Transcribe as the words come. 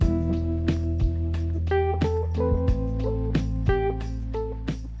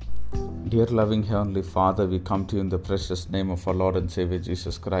Dear loving Heavenly Father, we come to you in the precious name of our Lord and Savior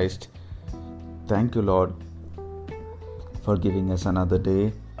Jesus Christ. Thank you, Lord, for giving us another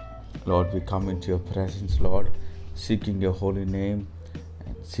day. Lord, we come into your presence, Lord, seeking your holy name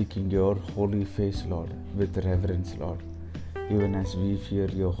and seeking your holy face, Lord, with reverence, Lord. Even as we fear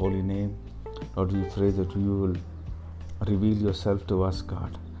your holy name, Lord, we pray that you will reveal yourself to us,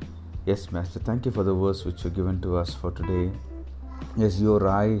 God. Yes, Master, thank you for the verse which you given to us for today. Yes, your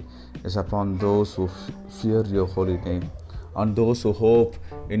eye is upon those who fear your holy name, on those who hope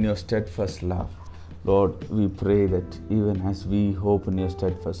in your steadfast love. Lord, we pray that even as we hope in your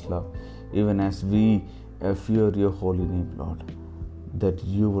steadfast love, even as we fear your holy name, Lord, that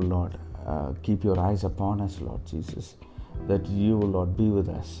you will, Lord, keep your eyes upon us, Lord Jesus, that you will, Lord, be with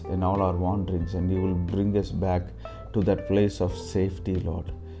us in all our wanderings, and you will bring us back to that place of safety,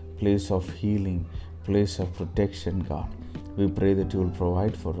 Lord, place of healing, place of protection, God. We pray that you will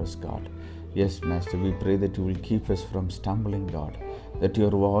provide for us, God. Yes, Master, we pray that you will keep us from stumbling, God, that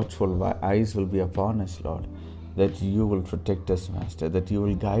your watchful eyes will be upon us, Lord, that you will protect us, Master, that you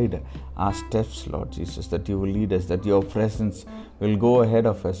will guide our steps, Lord Jesus, that you will lead us, that your presence will go ahead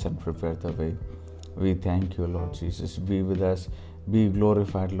of us and prepare the way. We thank you, Lord Jesus. Be with us. Be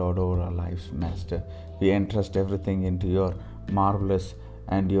glorified, Lord, over our lives, Master. We entrust everything into your marvelous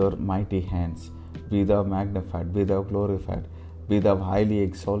and your mighty hands. Be thou magnified, be thou glorified, be thou highly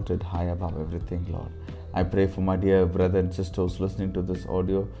exalted, high above everything, Lord. I pray for my dear brother and sisters listening to this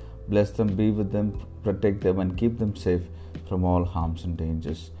audio. Bless them, be with them, protect them, and keep them safe from all harms and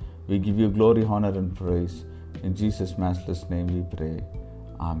dangers. We give you glory, honor, and praise. In Jesus' matchless name we pray.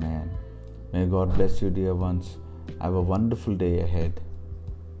 Amen. May God bless you, dear ones. Have a wonderful day ahead.